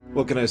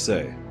What can I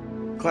say?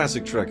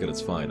 Classic Trek at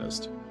its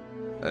finest.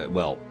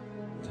 Well,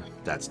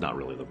 that's not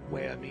really the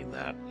way I mean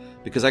that.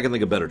 Because I can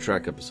think of better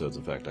Trek episodes.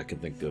 In fact, I can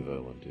think of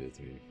 1, 2,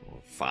 3, 4,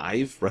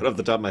 5 right off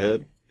the top of my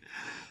head.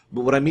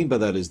 But what I mean by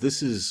that is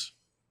this is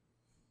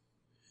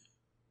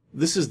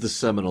the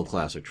seminal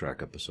Classic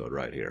Trek episode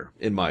right here,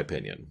 in my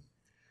opinion.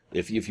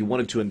 If you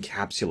wanted to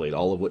encapsulate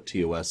all of what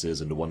TOS is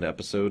into one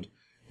episode,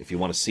 if you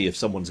want to see if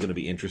someone's going to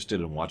be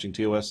interested in watching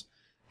TOS,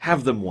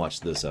 have them watch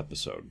this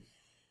episode.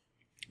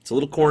 It's a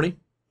little corny, a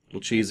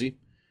little cheesy.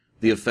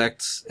 The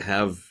effects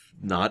have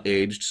not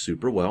aged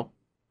super well.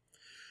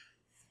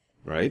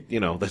 Right? You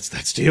know, that's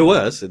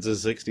TOS. It's a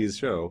 60s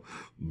show.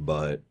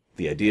 But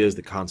the ideas,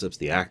 the concepts,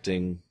 the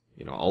acting,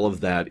 you know, all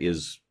of that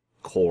is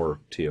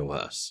core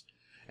TOS.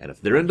 And if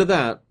they're into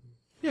that,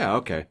 yeah,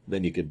 okay,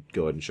 then you could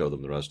go ahead and show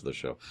them the rest of the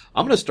show.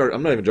 I'm not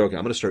even joking,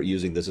 I'm going to start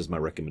using this as my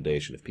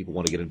recommendation. If people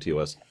want to get into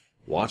TOS,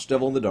 watch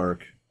Devil in the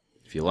Dark.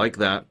 If you like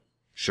that,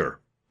 sure,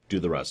 do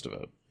the rest of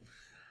it.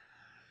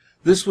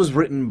 This was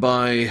written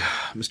by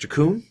Mr.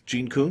 Kuhn,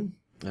 Gene Kuhn,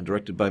 and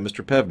directed by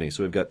Mr. Pevney.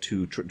 So we've got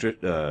two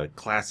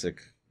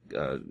classic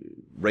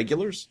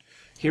regulars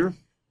here.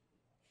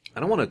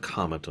 And I want to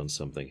comment on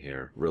something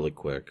here really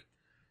quick.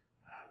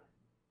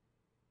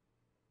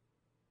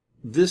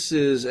 This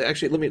is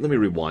actually let me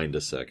rewind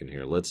a second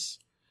here. Let's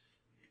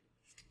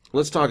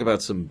talk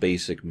about some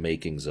basic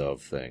makings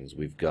of things.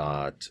 We've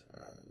got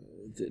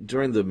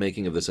during the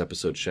making of this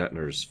episode,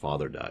 Shatner's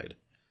father died.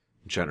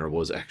 Shatner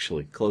was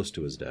actually close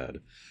to his dad.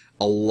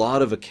 A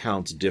lot of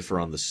accounts differ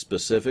on the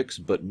specifics,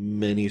 but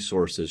many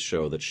sources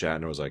show that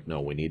Shatner was like, no,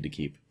 we need to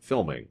keep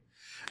filming.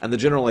 And the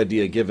general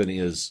idea given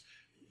is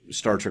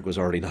Star Trek was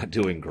already not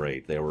doing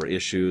great. There were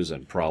issues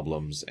and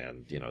problems,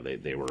 and you know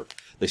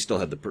they still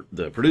had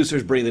the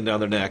producers breathing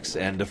down their necks.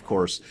 And of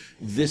course,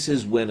 this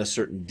is when a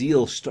certain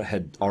deal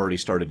had already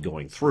started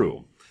going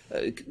through.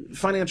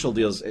 Financial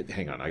deals.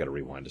 Hang on, I got to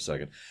rewind a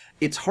second.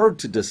 It's hard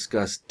to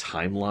discuss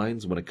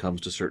timelines when it comes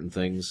to certain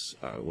things.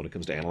 When it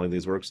comes to analyzing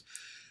these works,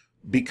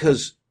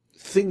 because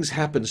things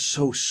happen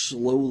so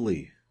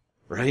slowly,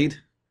 right?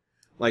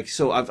 Like,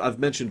 so I've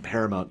mentioned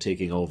Paramount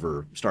taking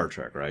over Star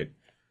Trek, right?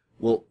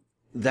 Well,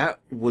 that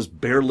was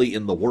barely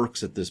in the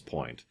works at this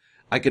point.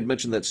 I could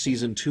mention that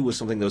season 2 was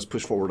something that was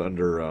pushed forward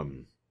under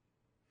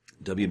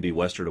W&B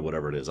Western or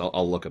whatever it is.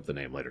 I'll look up the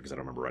name later because I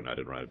don't remember right now. I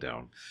didn't write it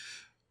down.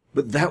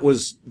 But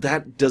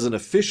that doesn't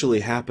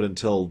officially happen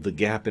until the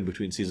gap in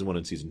between season 1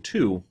 and season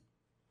 2.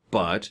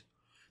 But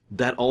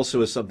that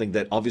also is something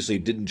that obviously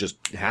didn't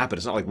just happen.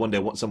 It's not like one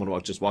day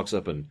someone just walks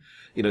up and,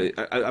 you know,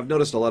 I've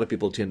noticed a lot of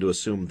people tend to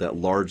assume that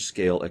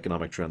large-scale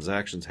economic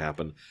transactions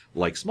happen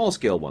like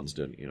small-scale ones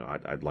do. You know,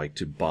 I'd like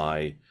to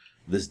buy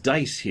this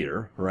dice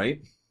here,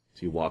 right?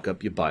 So you walk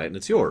up, you buy it, and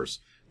it's yours.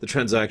 The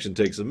transaction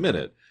takes a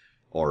minute,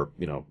 or,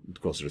 you know,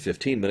 closer to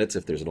 15 minutes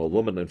if there's an old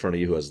woman in front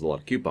of you who has a lot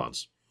of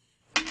coupons.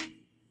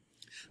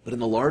 But in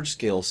the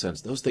large-scale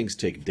sense, those things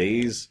take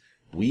days,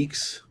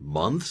 weeks,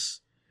 months,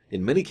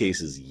 in many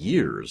cases,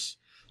 years.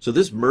 So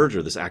this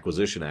merger, this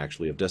acquisition,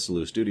 actually, of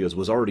Desilu Studios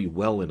was already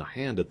well in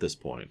hand at this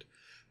point.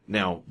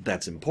 Now,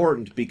 that's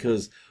important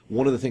because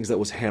one of the things that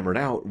was hammered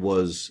out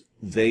was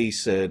they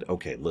said,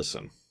 okay,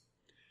 listen,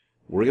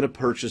 we're going to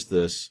purchase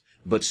this,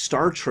 but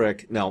Star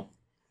Trek... Now,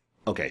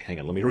 okay, hang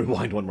on, let me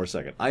rewind one more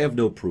second. I have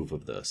no proof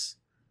of this.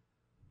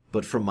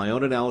 But from my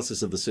own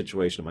analysis of the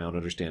situation, my own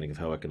understanding of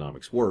how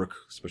economics work,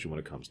 especially when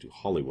it comes to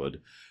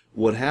Hollywood,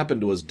 what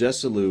happened was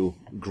Desilu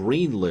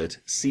greenlit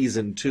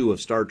Season 2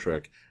 of Star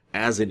Trek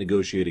as a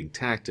negotiating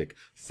tactic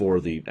for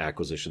the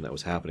acquisition that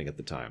was happening at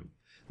the time.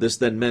 This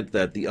then meant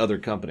that the other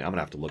company, I'm going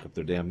to have to look up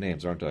their damn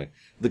names, aren't I?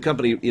 The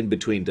company in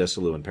between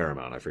Desilu and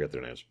Paramount, I forget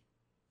their names.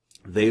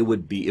 It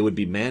would be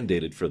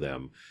mandated for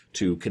them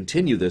to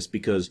continue this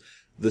because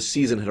the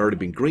season had already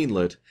been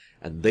greenlit,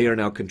 and they are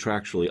now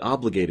contractually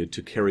obligated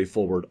to carry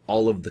forward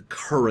all of the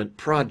current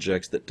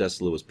projects that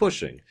Desilu was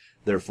pushing.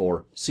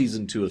 Therefore,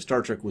 Season 2 of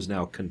Star Trek was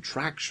now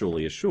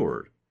contractually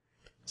assured.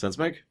 Sense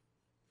make?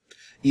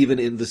 Even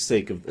in the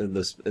sake of in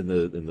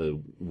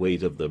the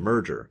weight of the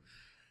merger,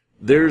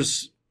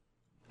 there's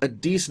a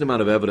decent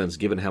amount of evidence,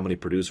 given how many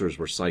producers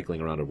were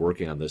cycling around and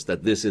working on this,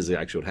 that this is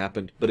actually what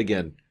happened. But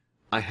again,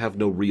 I have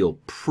no real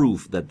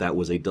proof that that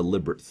was a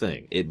deliberate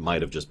thing. It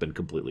might have just been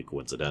completely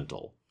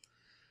coincidental.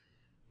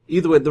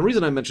 Either way, the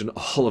reason I mention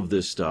all of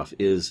this stuff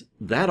is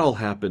that all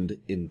happened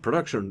in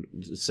production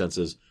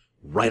senses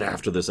right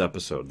after this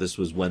episode. This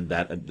was when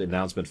that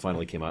announcement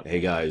finally came out.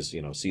 Hey guys,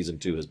 you know, season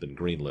 2 has been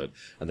greenlit,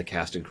 and the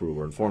cast and crew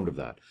were informed of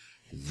that.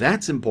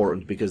 That's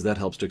important because that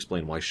helps to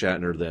explain why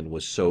Shatner then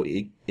was so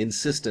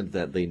insistent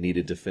that they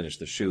needed to finish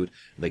the shoot.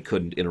 They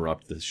couldn't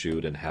interrupt the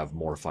shoot and have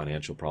more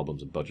financial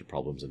problems and budget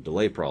problems and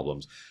delay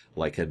problems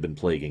like had been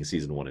plaguing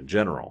season 1 in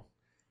general.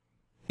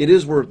 It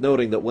is worth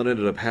noting that what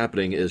ended up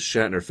happening is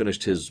Shatner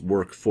finished his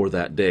work for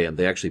that day, and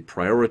they actually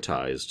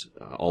prioritized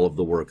all of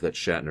the work that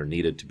Shatner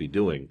needed to be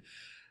doing.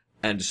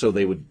 And so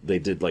they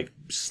did like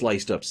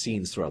sliced up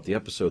scenes throughout the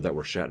episode that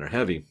were Shatner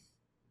heavy.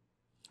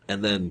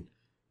 And then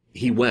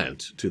he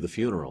went to the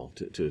funeral,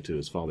 to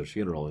his father's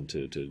funeral, and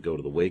to go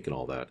to the wake and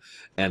all that.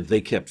 And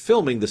they kept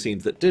filming the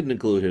scenes that didn't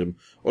include him,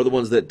 or the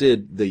ones that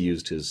did, they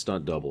used his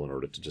stunt double in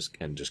order to just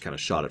kind of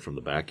shot it from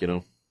the back, you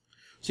know?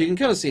 So you can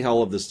kind of see how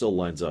all of this still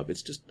lines up.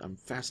 It's just, I'm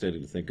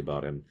fascinated to think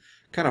about, and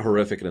kind of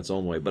horrific in its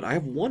own way. But I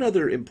have one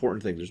other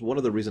important thing. There's one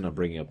other reason I'm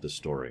bringing up this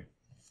story.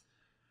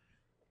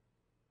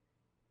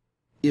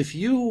 If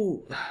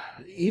you,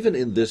 even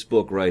in this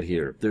book right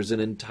here, there's an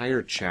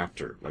entire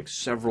chapter, like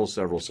several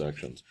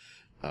sections,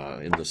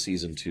 in the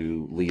season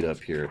 2 lead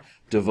up here,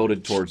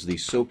 devoted towards the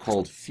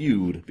so-called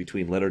feud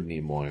between Leonard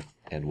Nimoy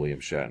and William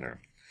Shatner.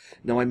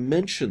 Now, I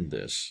mention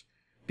this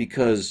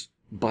because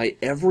by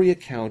every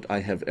account I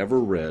have ever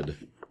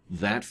read,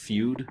 that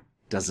feud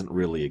doesn't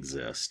really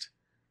exist.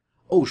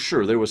 Oh,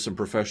 sure, there was some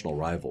professional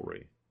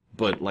rivalry,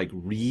 but like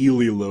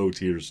really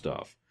low-tier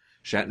stuff.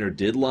 Shatner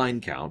did line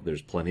count.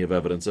 There's plenty of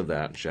evidence of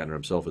that. Shatner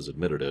himself has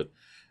admitted it.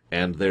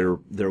 And there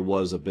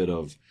was a bit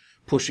of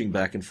pushing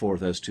back and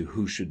forth as to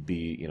who should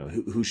be, you know,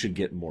 who should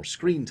get more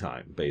screen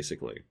time,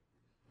 basically.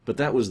 But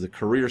that was the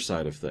career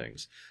side of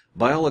things.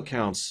 By all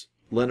accounts,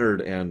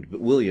 Leonard and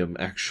William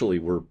actually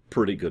were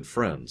pretty good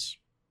friends.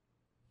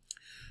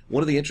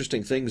 One of the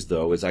interesting things,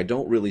 though, is I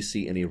don't really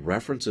see any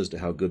references to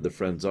how good the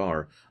friends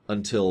are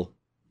until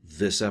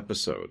this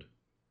episode.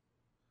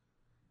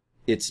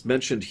 It's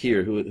mentioned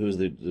here, who is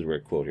the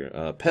direct quote here?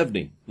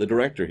 Pevney, the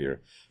director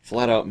here,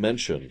 flat out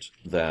mentioned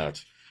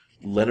that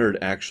Leonard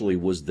actually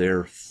was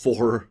there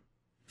for,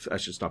 I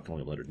should stop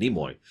calling him Leonard,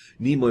 Nimoy.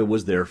 Nimoy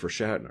was there for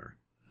Shatner.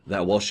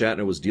 That while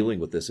Shatner was dealing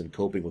with this and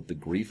coping with the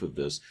grief of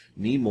this,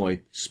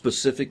 Nimoy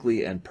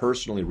specifically and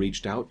personally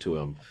reached out to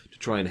him to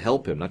try and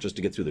help him, not just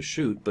to get through the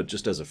shoot, but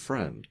just as a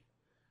friend.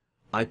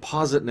 I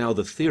posit now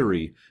the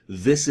theory,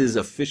 this is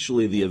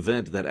officially the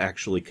event that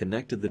actually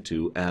connected the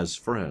two as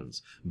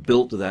friends,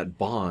 built that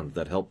bond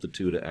that helped the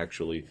two to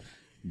actually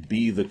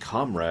be the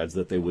comrades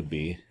that they would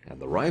be, and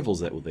the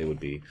rivals that they would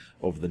be,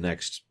 over the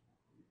next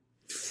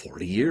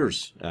 40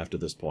 years after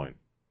this point.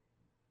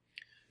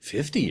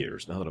 50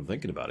 years, now that I'm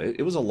thinking about it.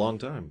 It was a long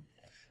time.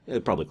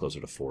 Probably closer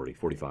to 40,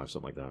 45,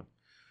 something like that.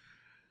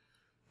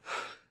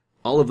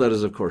 All of that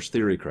is, of course,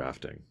 theory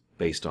crafting,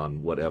 based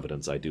on what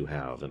evidence I do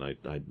have. And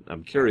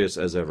I'm curious,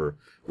 as ever,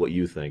 what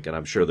you think. And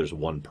I'm sure there's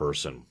one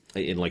person.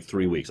 In like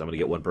 3 weeks, I'm going to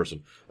get one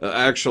person.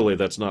 Actually,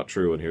 that's not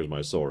true, and here's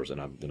my source.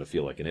 And I'm going to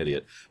feel like an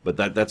idiot. But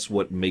that's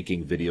what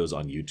making videos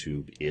on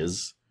YouTube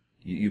is.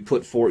 You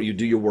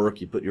do your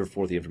work, you put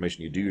forth the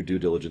information, you do your due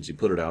diligence, you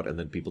put it out, and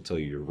then people tell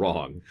you you're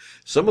wrong.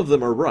 Some of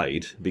them are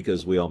right,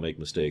 because we all make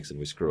mistakes and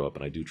we screw up,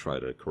 and I do try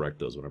to correct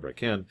those whenever I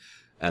can.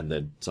 And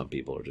then some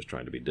people are just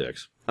trying to be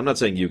dicks. I'm not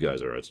saying you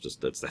guys are. It's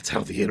just that's how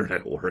the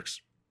internet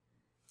works.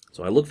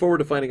 So I look forward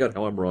to finding out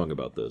how I'm wrong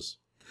about this.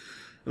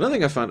 Another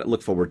thing I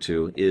look forward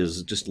to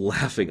is just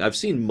laughing. I've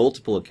seen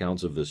multiple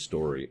accounts of this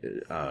story.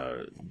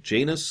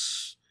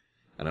 Janus,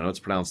 and I know it's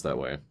pronounced that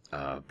way,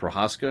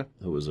 Prohaska,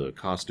 who was a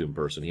costume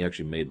person, he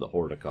actually made the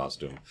Horda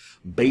costume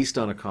based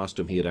on a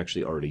costume he had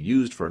actually already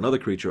used for another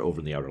creature over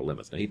in the Outer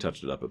Limits. Now, he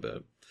touched it up a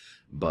bit.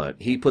 But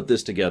he put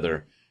this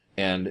together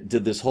and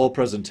did this whole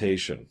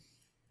presentation.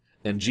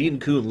 And Gene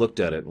Kuhn looked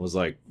at it and was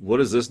like, what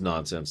is this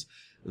nonsense?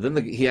 Then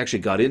he actually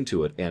got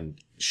into it and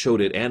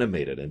showed it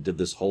animated and did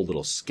this whole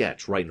little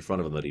sketch right in front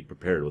of him that he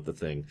prepared with the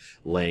thing,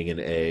 laying an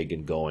egg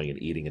and going and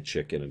eating a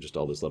chicken and just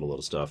all this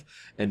little stuff.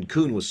 And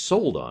Kuhn was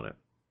sold on it.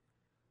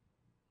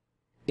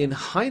 In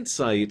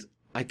hindsight,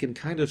 I can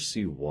kind of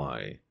see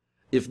why.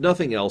 If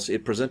nothing else,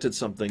 it presented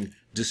something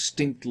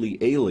distinctly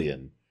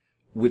alien,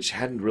 which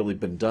hadn't really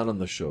been done on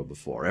the show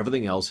before.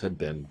 Everything else had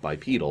been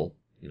bipedal,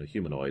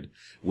 humanoid,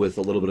 with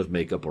a little bit of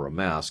makeup or a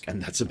mask,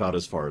 and that's about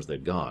as far as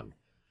they'd gone.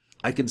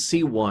 I can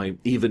see why,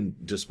 even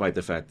despite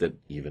the fact that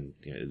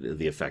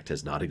the effect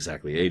has not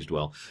exactly aged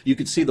well, you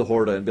could see the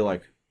Horda and be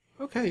like,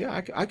 okay,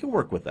 yeah, I can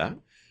work with that.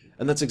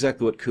 And that's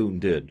exactly what Kuhn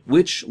did,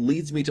 which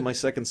leads me to my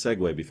second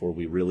segue before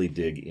we really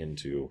dig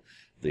into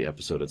the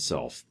episode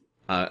itself.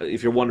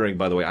 If you're wondering,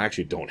 by the way, I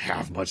actually don't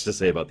have much to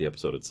say about the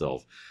episode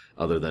itself,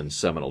 other than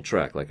seminal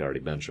Trek, like I already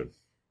mentioned.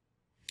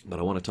 But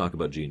I want to talk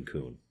about Gene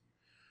Kuhn.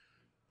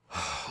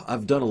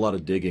 I've done a lot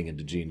of digging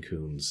into Gene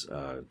Kuhn's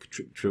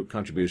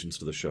contributions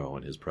to the show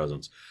and his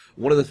presence.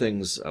 One of the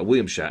things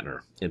William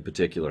Shatner, in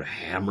particular,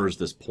 hammers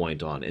this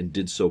point on, and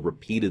did so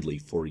repeatedly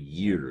for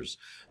years,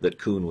 that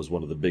Kuhn was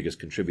one of the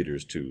biggest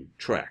contributors to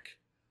Trek,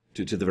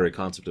 to the very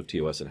concept of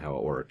TOS and how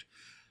it worked.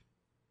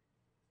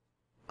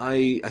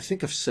 I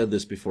think I've said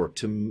this before.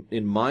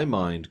 In my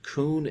mind,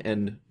 Kuhn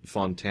and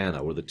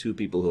Fontana were the two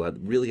people who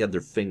really had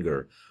their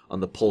finger on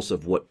the pulse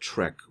of what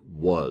Trek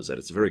was at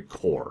its very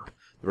core,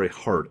 the very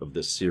heart of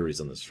this series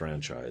and this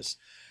franchise.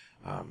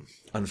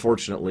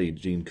 Unfortunately,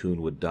 Gene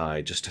Kuhn would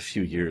die just a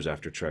few years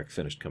after Trek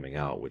finished coming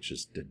out, which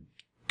is a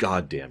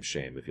goddamn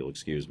shame, if you'll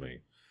excuse me.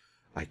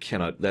 I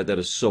cannot, that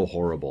is so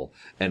horrible,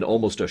 and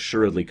almost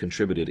assuredly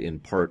contributed in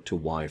part to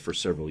why, for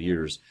several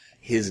years,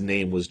 his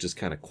name was just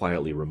kind of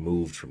quietly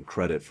removed from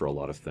credit for a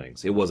lot of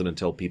things. It wasn't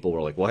until people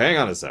were like, well, hang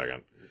on a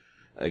second.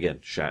 Again,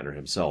 Shatner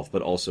himself,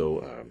 but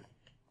also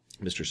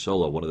Mr.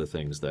 Solo, one of the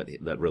things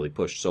that really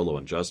pushed Solo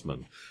and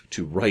Justman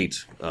to write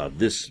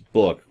this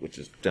book, which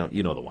is down,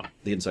 you know the one,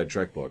 the Inside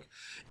Trek book,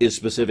 is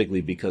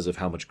specifically because of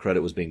how much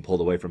credit was being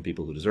pulled away from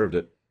people who deserved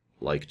it,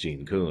 like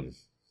Gene Coon.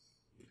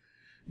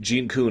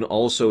 Gene Coon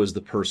also is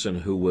the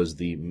person who was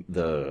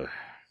the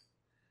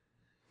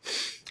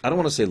I don't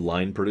want to say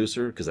line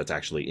producer, because that's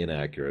actually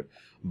inaccurate,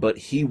 but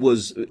he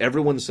was,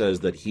 everyone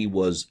says that he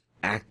was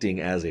acting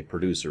as a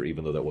producer,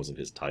 even though that wasn't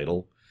his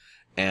title.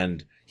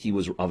 And he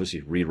was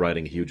obviously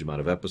rewriting a huge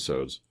amount of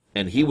episodes.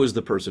 And he was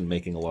the person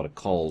making a lot of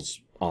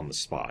calls on the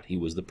spot. He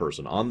was the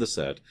person on the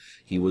set.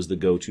 He was the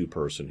go-to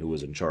person who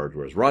was in charge,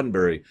 whereas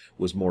Roddenberry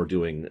was more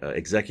doing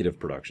executive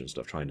production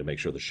stuff, trying to make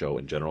sure the show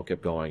in general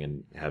kept going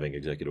and having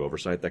executive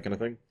oversight, that kind of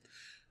thing.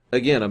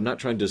 Again, I'm not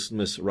trying to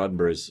dismiss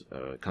Roddenberry's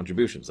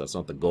contributions. That's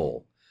not the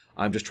goal.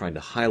 I'm just trying to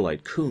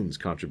highlight Coon's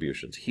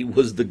contributions. He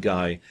was the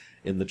guy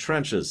in the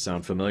trenches.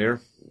 Sound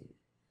familiar?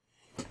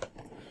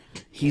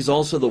 He's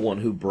also the one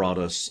who brought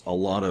us a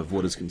lot of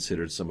what is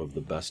considered some of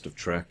the best of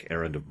Trek.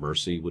 Errand of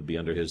Mercy would be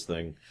under his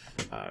thing.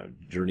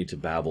 Journey to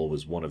Babel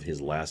was one of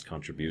his last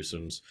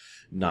contributions,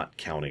 not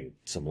counting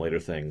some later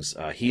things.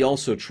 He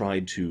also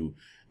tried to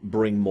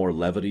bring more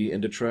levity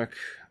into Trek.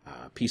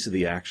 Piece of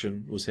the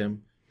Action was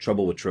him.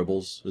 Trouble with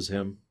Tribbles was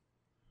him.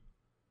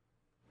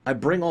 I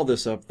bring all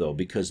this up, though,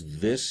 because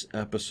this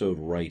episode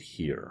right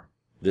here,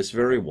 this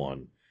very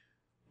one,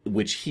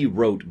 which he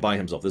wrote by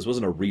himself, this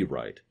wasn't a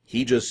rewrite.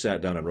 He just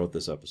sat down and wrote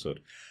this episode.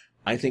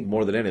 I think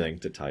more than anything,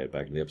 to tie it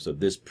back to the episode,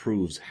 this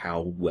proves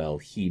how well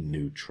he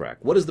knew Trek.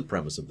 What is the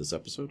premise of this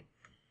episode?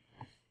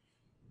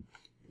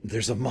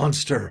 There's a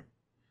monster.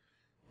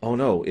 Oh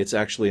no, it's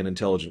actually an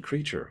intelligent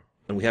creature.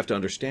 And we have to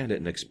understand it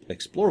and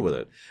explore with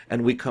it.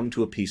 And we come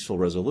to a peaceful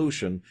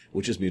resolution,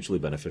 which is mutually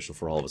beneficial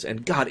for all of us.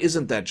 And God,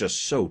 isn't that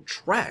just so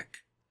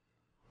Trek?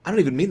 I don't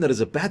even mean that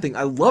as a bad thing.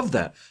 I love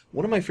that.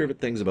 One of my favorite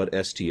things about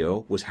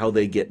STO was how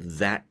they get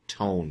that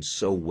tone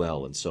so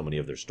well in so many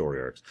of their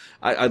story arcs.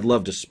 I'd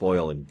love to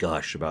spoil and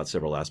gush about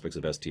several aspects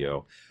of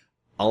STO.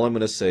 All I'm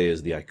going to say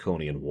is the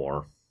Iconian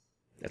War.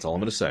 That's all I'm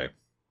going to say.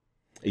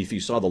 If you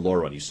saw the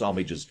lore run, you saw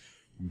me just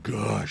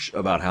gush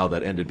about how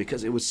that ended,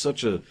 because it was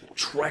such a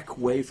Trek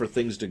way for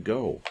things to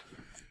go.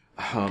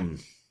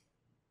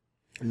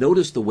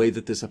 Notice the way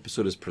that this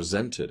episode is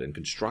presented and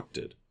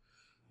constructed.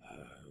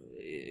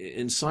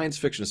 In science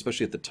fiction,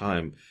 especially at the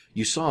time,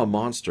 you saw a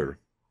monster,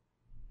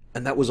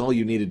 and that was all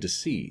you needed to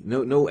see.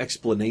 No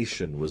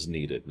explanation was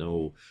needed.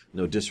 No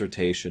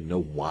dissertation,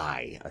 no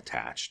why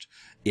attached.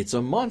 It's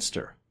a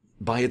monster.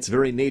 By its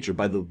very nature,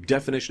 by the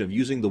definition of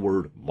using the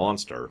word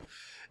monster,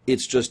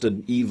 it's just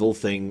an evil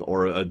thing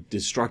or a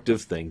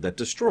destructive thing that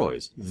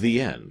destroys. The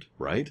end,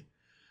 right?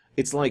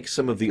 It's like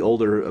some of the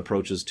older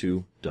approaches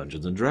to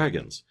Dungeons and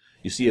Dragons.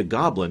 You see a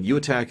goblin, you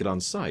attack it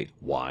on sight.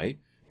 Why?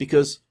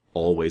 Because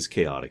always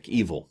chaotic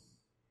evil.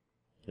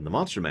 In the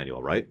monster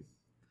manual, right?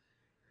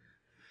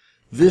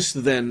 This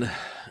then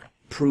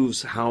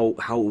proves how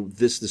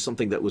this is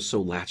something that was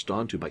so latched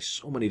onto by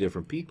so many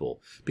different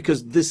people.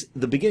 Because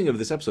the beginning of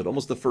this episode,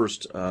 almost the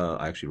first,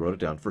 I actually wrote it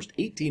down, first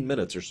 18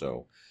 minutes or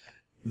so,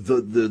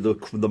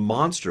 the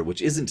monster,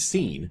 which isn't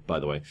seen, by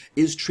the way,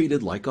 is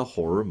treated like a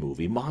horror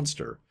movie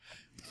monster.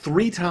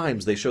 3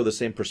 times they show the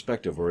same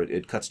perspective where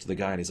it cuts to the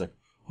guy and he's like,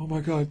 oh my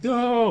God,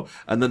 no!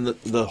 And then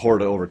the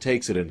horde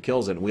overtakes it and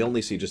kills it, and we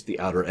only see just the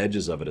outer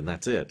edges of it, and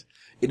that's it.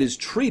 It is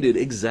treated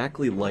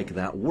exactly like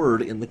that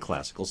word in the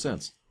classical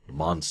sense.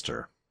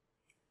 Monster.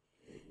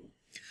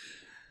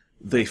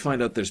 They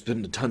find out there's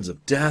been tons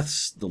of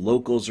deaths. The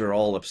locals are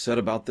all upset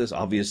about this.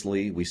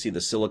 Obviously, we see the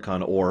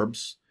silicon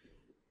orbs.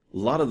 A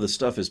lot of the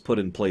stuff is put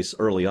in place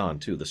early on,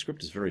 too. The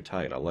script is very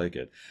tight. I like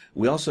it.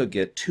 We also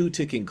get 2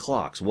 ticking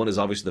clocks. One is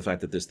obviously the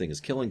fact that this thing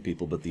is killing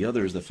people, but the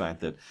other is the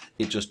fact that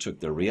it just took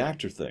their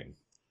reactor thing.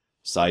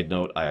 Side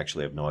note, I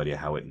actually have no idea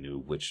how it knew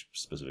which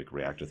specific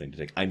reactor thing to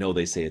take. I know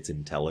they say it's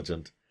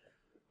intelligent.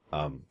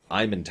 I'm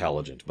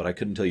intelligent, but I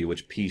couldn't tell you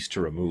which piece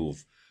to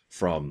remove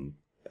from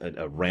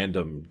a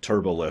random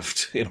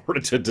turbolift in order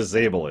to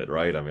disable it,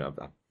 right? I mean,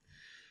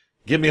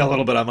 give me a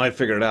little bit, I might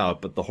figure it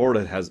out, but the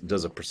Horde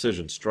does a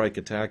precision strike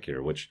attack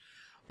here, which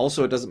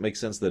also it doesn't make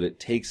sense that it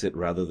takes it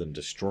rather than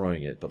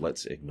destroying it, but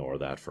let's ignore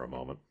that for a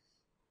moment.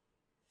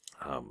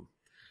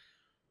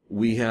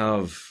 We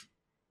have...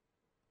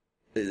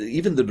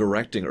 Even the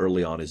directing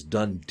early on is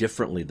done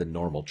differently than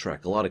normal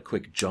Trek. A lot of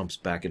quick jumps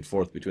back and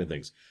forth between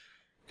things.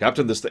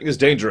 Captain, this thing is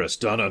dangerous.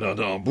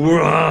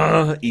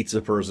 Dun-dun-dun-dun. Eats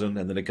a person,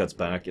 and then it cuts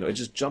back. It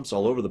just jumps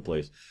all over the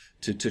place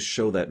to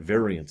show that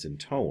variance in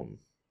tone.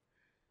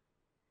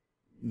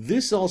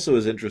 This also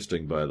is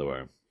interesting, by the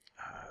way.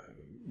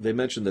 They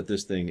mentioned that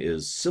this thing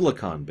is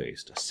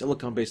silicon-based, a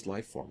silicon-based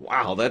life form.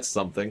 Wow, that's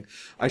something.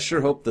 I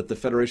sure hope that the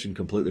Federation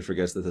completely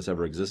forgets that this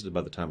ever existed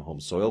by the time Home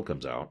Soil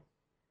comes out.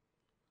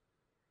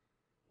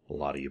 A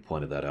lot of you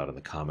pointed that out in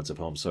the comments of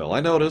Home Soil. I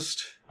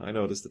noticed.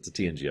 It's a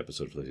TNG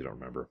episode, for those you don't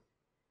remember.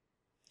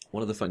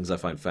 One of the things I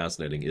find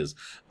fascinating is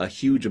a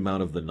huge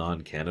amount of the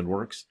non-canon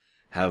works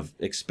have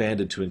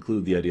expanded to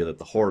include the idea that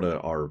the Horde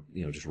are,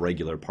 just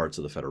regular parts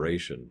of the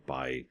Federation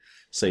by,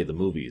 say, the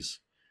movies.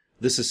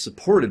 This is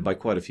supported by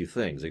quite a few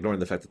things, ignoring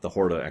the fact that the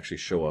Horta actually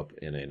show up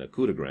in an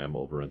Akutogram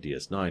over on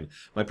DS9.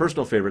 My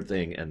personal favorite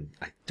thing, and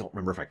I don't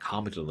remember if I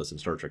commented on this in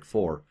Star Trek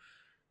IV,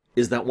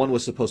 is that one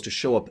was supposed to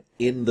show up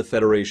in the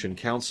Federation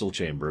Council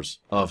chambers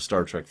of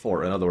Star Trek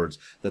IV. In other words,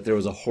 that there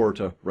was a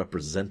Horta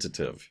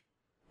representative,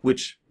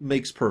 which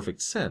makes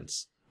perfect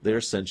sense.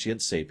 They're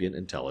sentient, sapient,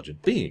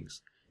 intelligent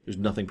beings. There's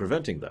nothing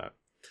preventing that.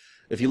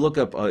 If you look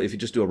up, if you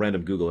just do a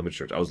random Google image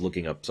search, I was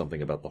looking up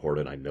something about the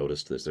Horta and I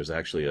noticed this. There's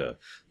actually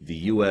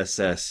the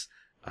USS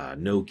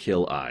No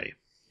Kill Eye,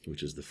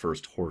 which is the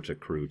first Horta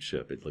crewed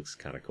ship. It looks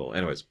kind of cool.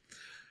 Anyways,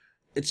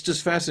 it's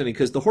just fascinating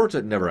because the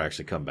Horta never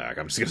actually come back.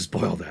 I'm just going to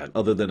spoil that.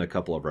 Other than a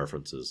couple of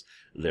references,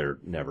 they're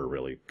never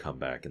really come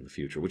back in the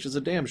future, which is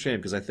a damn shame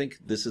because I think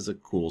this is a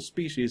cool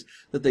species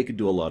that they could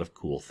do a lot of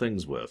cool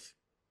things with.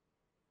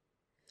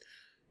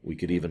 We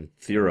could even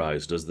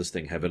theorize, does this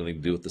thing have anything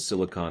to do with the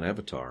Silicon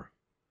Avatar?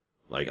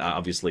 Like,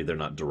 obviously, they're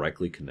not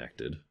directly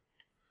connected.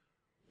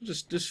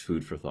 Just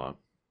food for thought.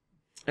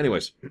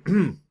 Anyways,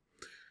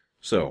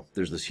 so,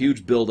 there's this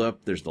huge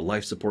build-up. There's the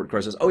life support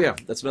crisis. Oh, yeah,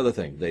 that's another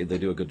thing they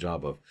do a good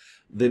job of.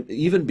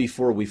 Even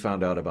before we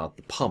found out about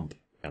the pump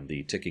and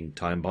the ticking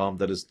time bomb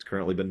that has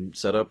currently been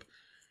set up,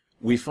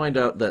 we find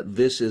out that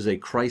this is a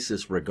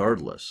crisis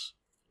regardless.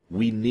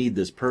 We need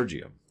this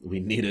Purgium. We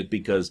need it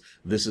because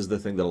this is the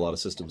thing that a lot of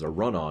systems are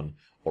run on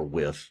or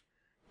with,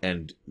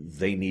 and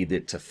they need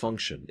it to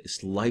function.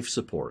 Its life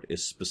support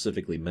is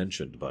specifically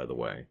mentioned, by the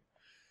way.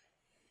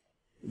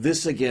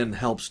 This, again,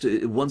 helps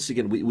to... Once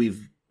again,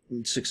 we've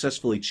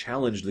successfully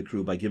challenged the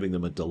crew by giving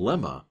them a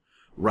dilemma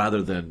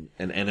rather than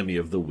an enemy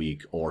of the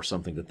week or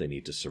something that they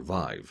need to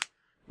survive.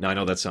 Now, I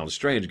know that sounds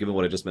strange, given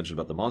what I just mentioned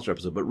about the monster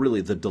episode, but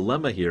really, the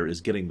dilemma here is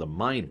getting the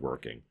mind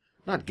working,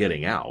 not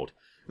getting out.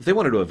 If they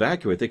wanted to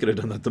evacuate, they could have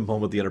done that the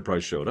moment the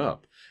Enterprise showed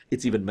up.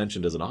 It's even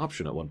mentioned as an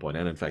option at one point,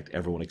 and in fact,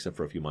 everyone except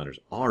for a few miners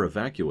are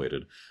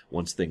evacuated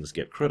once things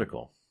get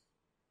critical.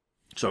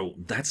 So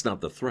that's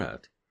not the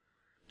threat.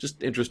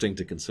 Just interesting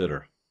to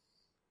consider.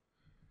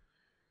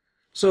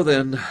 So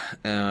then,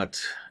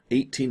 at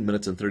 18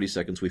 minutes and 30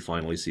 seconds, we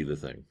finally see the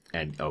thing.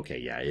 And, okay,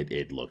 yeah,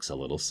 it looks a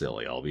little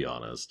silly, I'll be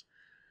honest.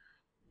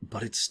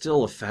 But it's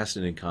still a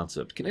fascinating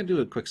concept. Can I do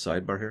a quick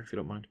sidebar here, if you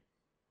don't mind?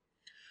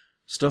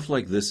 Stuff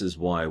like this is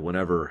why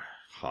whenever,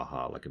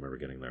 like I'm ever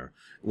getting there,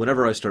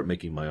 whenever I start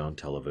making my own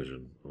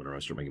television, whenever I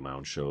start making my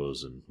own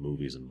shows and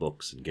movies and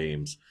books and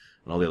games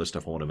and all the other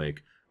stuff I want to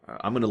make,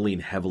 I'm going to lean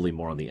heavily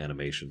more on the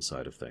animation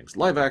side of things.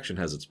 Live action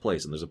has its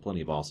place, and there's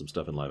plenty of awesome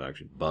stuff in live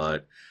action,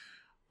 but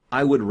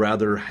I would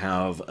rather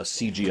have a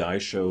CGI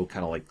show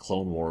kind of like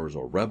Clone Wars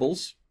or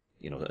Rebels,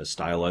 you know, a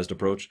stylized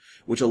approach,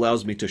 which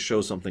allows me to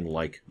show something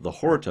like the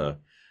Horta,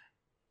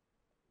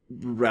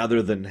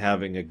 rather than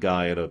having a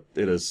guy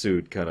in a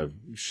suit kind of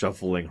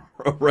shuffling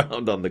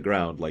around on the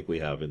ground like we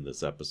have in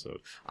this episode.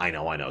 I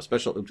know.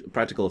 Special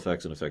practical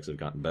effects and effects have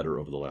gotten better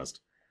over the last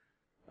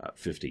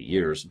 50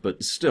 years,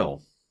 but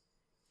still,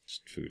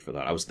 just food for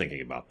that. I was thinking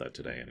about that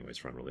today anyways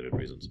for unrelated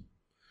reasons.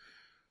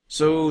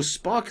 So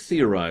Spock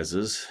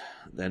theorizes,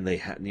 then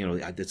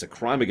it's a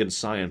crime against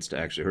science to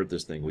actually hurt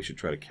this thing. We should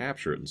try to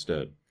capture it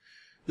instead.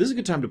 This is a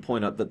good time to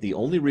point out that the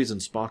only reason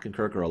Spock and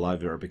Kirk are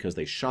alive are because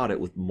they shot it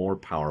with more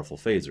powerful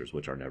phasers,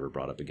 which are never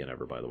brought up again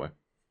ever, by the way.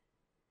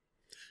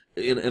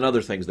 In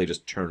other things, they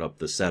just turn up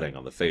the setting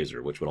on the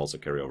phaser, which would also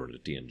carry over to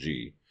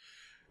TNG.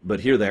 But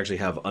here they actually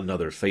have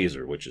another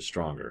phaser, which is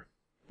stronger.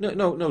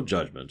 No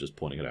judgment, just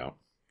pointing it out.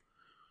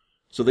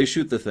 So they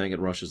shoot the thing, it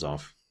rushes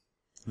off.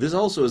 This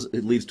also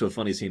it leads to a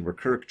funny scene where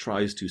Kirk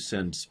tries to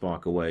send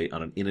Spock away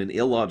in an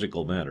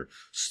illogical manner.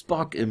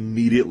 Spock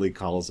immediately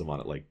calls him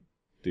on it, like,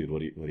 dude,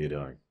 what are you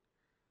doing?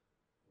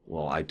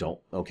 Well,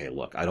 okay,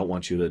 look, I don't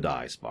want you to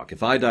die, Spock.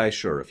 If I die,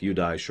 sure. If you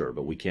die, sure.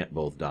 But we can't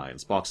both die. And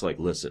Spock's like,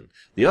 listen,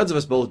 the odds of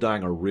us both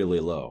dying are really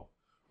low.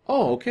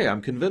 Oh, okay,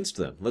 I'm convinced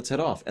then. Let's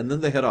head off. And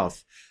then they head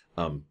off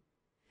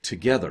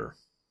together.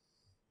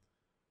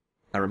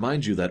 I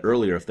remind you that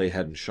earlier, if they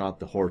hadn't shot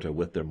the Horta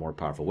with their more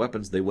powerful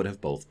weapons, they would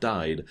have both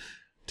died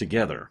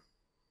together.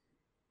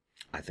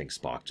 I think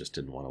Spock just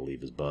didn't want to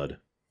leave his bud.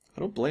 I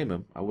don't blame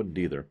him. I wouldn't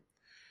either.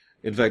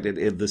 In fact,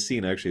 the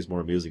scene actually is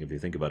more amusing if you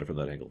think about it from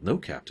that angle. No,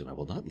 Captain, I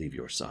will not leave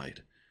your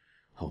side.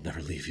 I will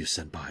never leave you,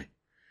 Senpai.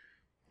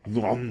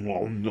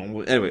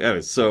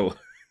 Anyway, so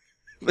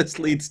this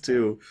leads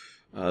to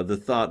the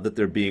thought that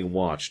they're being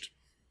watched.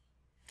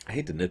 I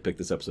hate to nitpick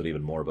this episode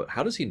even more, but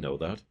how does he know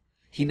that?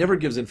 He never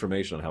gives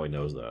information on how he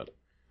knows that.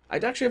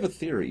 I'd actually have a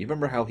theory. You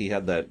remember how he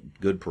had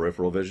that good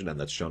peripheral vision, and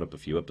that's shown up a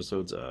few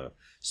episodes?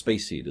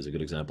 Space Seed is a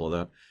good example of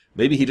that.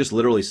 Maybe he just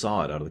literally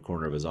saw it out of the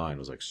corner of his eye and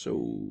was like,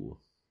 so...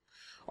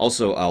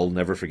 Also, I'll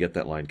never forget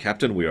that line,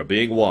 Captain, we are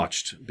being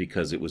watched,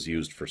 because it was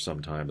used for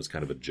some time as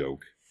kind of a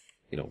joke.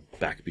 You know,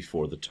 back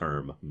before the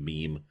term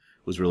meme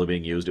was really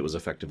being used, it was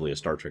effectively a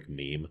Star Trek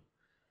meme.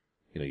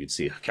 You know, you'd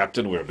see,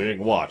 Captain, we're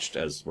being watched,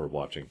 as we're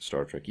watching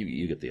Star Trek.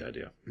 You get the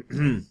idea.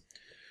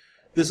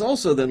 This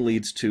also then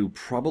leads to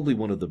probably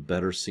one of the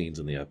better scenes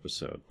in the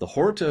episode. The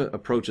Horta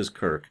approaches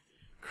Kirk.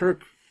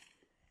 Kirk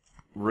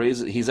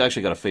He's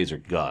actually got a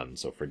phaser gun,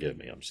 so forgive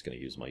me. I'm just going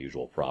to use my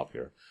usual prop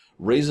here.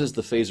 Raises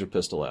the phaser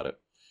pistol at it,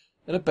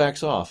 and it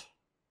backs off.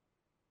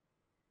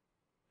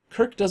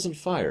 Kirk doesn't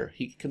fire.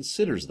 He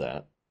considers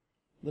that.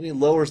 Then he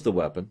lowers the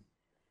weapon.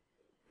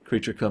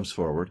 Creature comes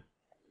forward.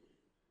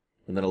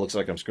 And then it looks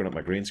like I'm screwing up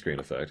my green screen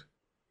effect.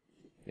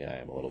 Yeah, I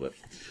am a little bit.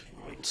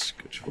 Let me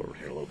scooch forward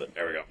here a little bit.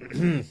 There we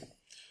go.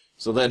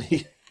 So then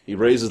he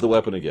raises the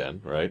weapon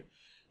again, right?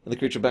 And the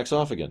creature backs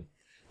off again.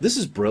 This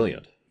is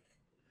brilliant.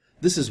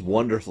 This is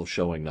wonderful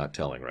showing, not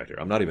telling right here.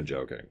 I'm not even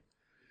joking.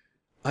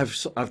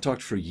 I've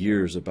talked for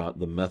years about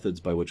the methods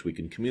by which we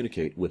can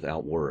communicate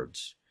without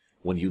words.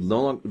 When you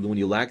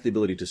lack the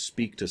ability to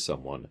speak to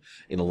someone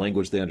in a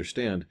language they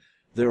understand,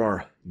 there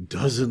are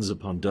dozens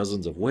upon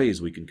dozens of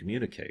ways we can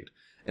communicate.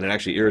 And it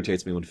actually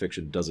irritates me when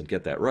fiction doesn't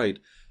get that right.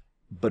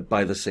 But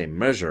by the same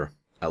measure,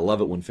 I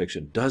love it when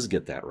fiction does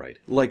get that right.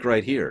 Like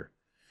right here.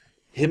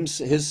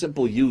 His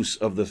simple use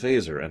of the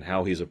phaser and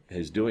how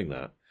he's doing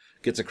that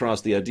gets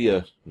across the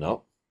idea,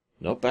 nope,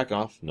 back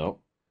off,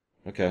 nope,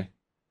 okay.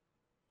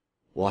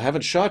 Well, I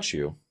haven't shot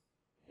you,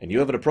 and you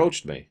haven't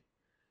approached me,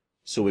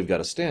 so we've got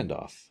a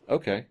standoff.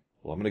 Okay,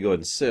 well, I'm going to go ahead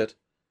and sit.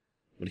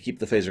 I'm going to keep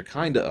the phaser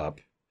kind of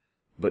up,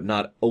 but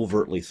not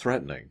overtly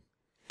threatening.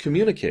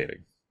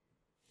 Communicating.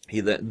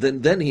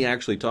 Then he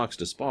actually talks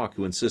to Spock,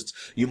 who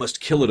insists, you must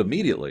kill it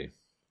immediately.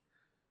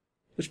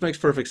 Which makes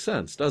perfect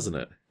sense, doesn't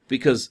it?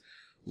 Because,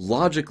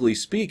 logically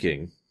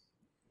speaking,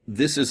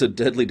 this is a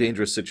deadly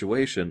dangerous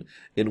situation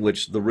in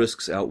which the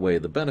risks outweigh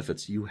the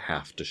benefits. You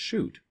have to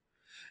shoot.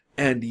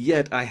 And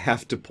yet I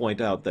have to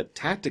point out that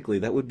tactically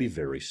that would be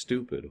very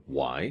stupid.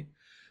 Why?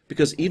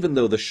 Because even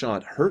though the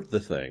shot hurt the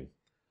thing,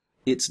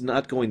 it's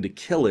not going to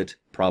kill it,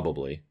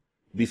 probably,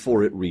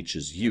 before it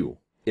reaches you.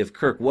 If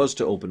Kirk was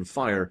to open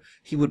fire,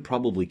 he would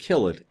probably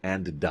kill it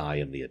and die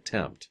in the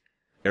attempt.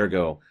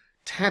 Ergo,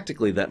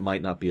 tactically that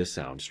might not be a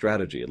sound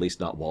strategy, at least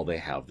not while they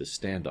have this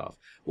standoff.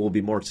 What would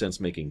be more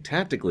sense-making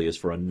tactically is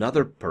for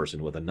another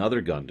person with another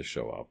gun to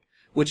show up,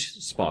 which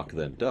Spock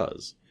then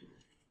does.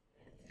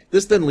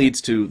 This then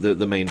leads to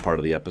the main part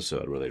of the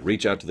episode, where they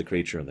reach out to the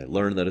creature and they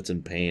learn that it's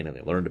in pain, and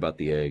they learned about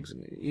the eggs,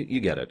 and you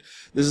get it.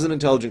 This is an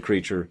intelligent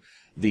creature.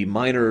 The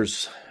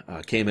miners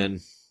came in,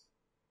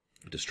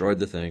 destroyed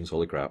the things,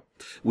 holy crap.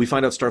 We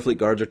find out Starfleet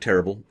guards are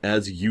terrible,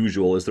 as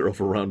usual, as they're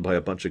overrun by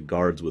a bunch of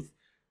guards with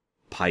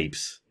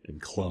pipes and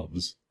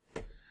clubs.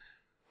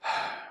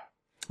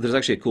 There's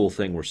actually a cool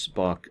thing where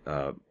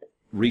Spock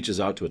reaches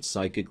out to it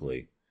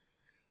psychically.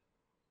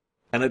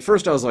 And at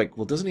first I was like,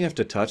 well, doesn't he have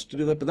to touch to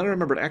do that? But then I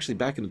remembered actually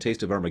back in the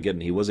Taste of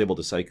Armageddon, he was able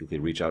to psychically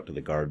reach out to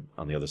the guard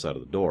on the other side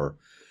of the door.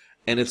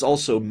 And it's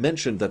also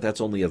mentioned that that's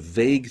only a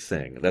vague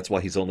thing. That's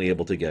why he's only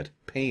able to get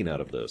pain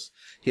out of this.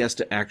 He has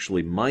to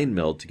actually mind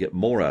meld to get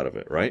more out of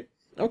it, right?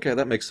 Okay,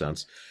 that makes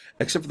sense.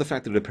 Except for the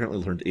fact that it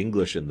apparently learned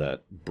English in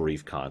that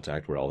brief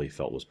contact where all he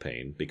felt was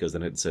pain, because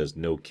then it says,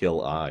 no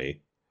kill I.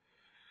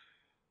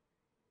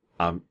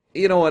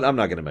 You know what? I'm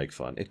not going to make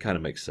fun. It kind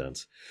of makes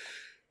sense.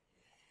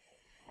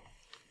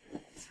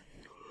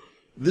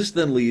 This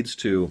then leads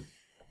to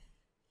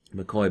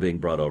McCoy being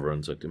brought over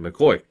and said,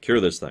 McCoy, cure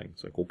this thing.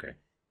 It's like, okay.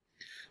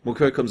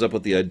 McCoy comes up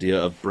with the idea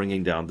of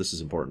bringing down, this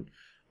is important,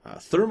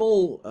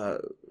 thermal,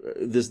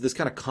 this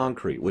kind of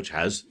concrete, which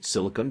has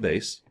silicon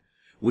base,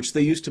 which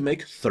they use to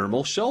make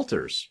thermal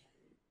shelters.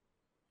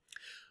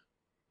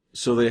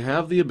 So they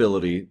have the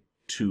ability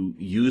to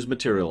use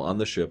material on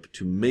the ship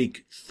to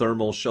make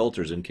thermal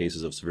shelters in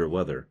cases of severe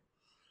weather.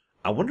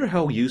 I wonder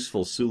how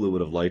useful Sulu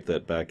would have liked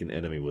that back in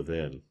Enemy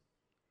Within.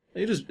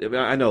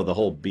 I know the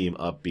whole beam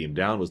up, beam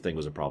down thing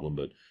was a problem,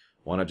 but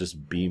why not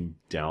just beam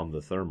down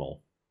the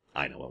thermal?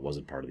 I know it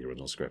wasn't part of the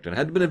original script, and it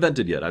hadn't been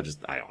invented yet.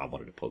 I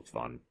wanted to poke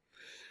fun.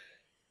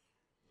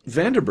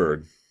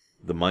 Vanderberg,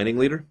 the mining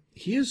leader,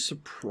 he is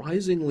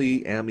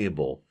surprisingly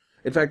amiable.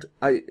 In fact,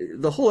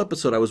 the whole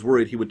episode I was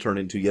worried he would turn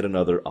into yet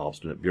another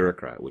obstinate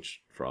bureaucrat,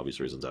 which, for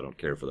obvious reasons, I don't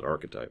care for that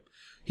archetype.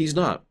 He's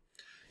not.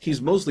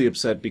 He's mostly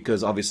upset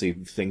because, obviously,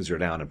 things are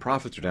down and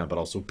profits are down, but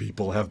also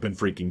people have been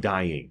freaking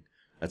dying.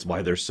 That's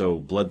why they're so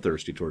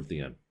bloodthirsty toward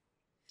the end.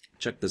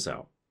 Check this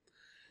out.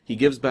 He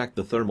gives back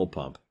the thermal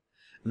pump,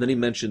 and then he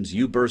mentions,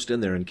 you burst in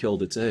there and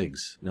killed its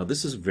eggs. Now,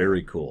 this is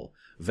very cool.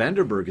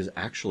 Vanderberg is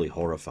actually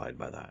horrified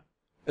by that,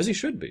 as he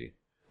should be.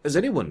 As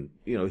anyone,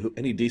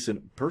 any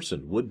decent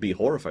person would be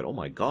horrified. Oh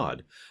my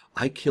God,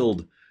 I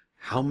killed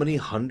how many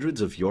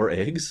hundreds of your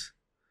eggs?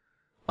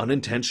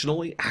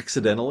 Unintentionally?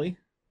 Accidentally?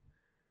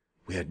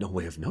 We had no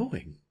way of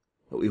knowing.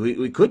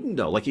 We couldn't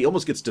know. Like, he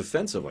almost gets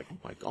defensive, like, oh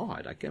my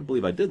God, I can't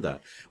believe I did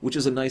that. Which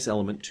is a nice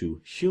element to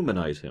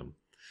humanize him.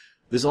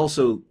 This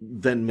also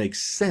then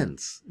makes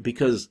sense,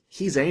 because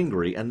he's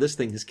angry, and this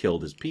thing has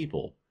killed his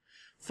people.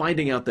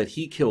 Finding out that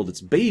he killed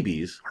its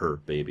babies, her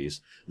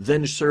babies,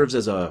 then serves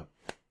as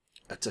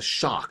it's a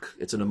shock.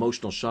 It's an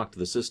emotional shock to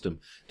the system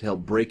to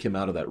help break him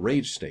out of that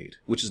rage state,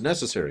 which is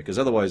necessary, because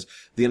otherwise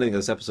the ending of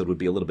this episode would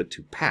be a little bit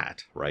too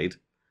pat, right?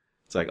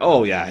 It's like,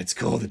 oh yeah, it's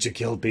cool that you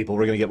killed people,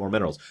 we're going to get more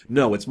minerals.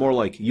 No, it's more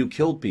like, you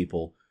killed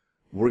people,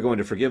 we're going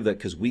to forgive that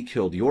because we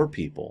killed your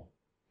people.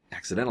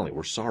 Accidentally,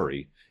 we're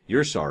sorry.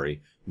 you're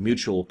sorry,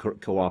 mutual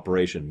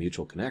cooperation,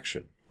 mutual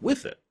connection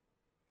with it.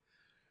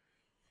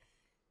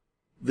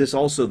 This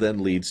also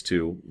then leads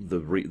to the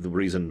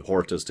reason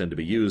hortas tend to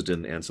be used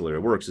in ancillary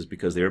works is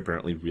because they're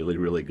apparently really,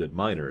 really good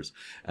miners,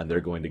 and they're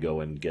going to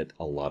go and get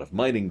a lot of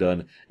mining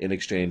done in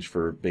exchange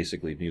for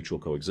basically mutual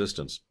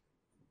coexistence.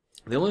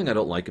 The only thing I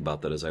don't like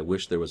about that is I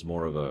wish there was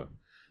more of a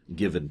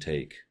give and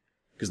take.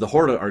 Because the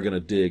horta are going to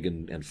dig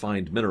and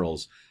find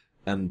minerals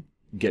and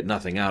get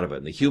nothing out of it.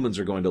 And the humans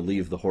are going to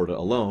leave the horta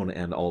alone,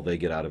 and all they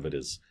get out of it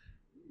is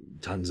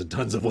tons and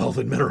tons of wealth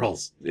and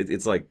minerals.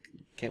 It's like,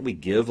 can't we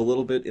give a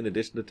little bit in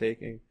addition to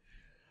taking?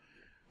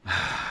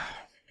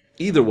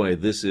 Either way,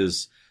 this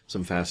is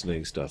some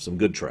fascinating stuff. Some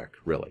good Trek,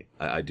 really.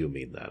 I do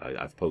mean that.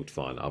 I've poked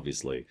fun,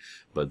 obviously.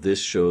 But this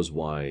shows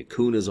why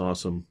Kuhn is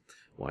awesome,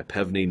 why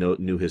Pevney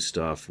knew his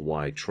stuff,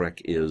 why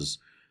Trek is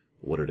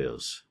what it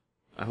is.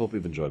 I hope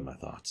you've enjoyed my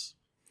thoughts.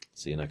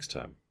 See you next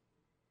time.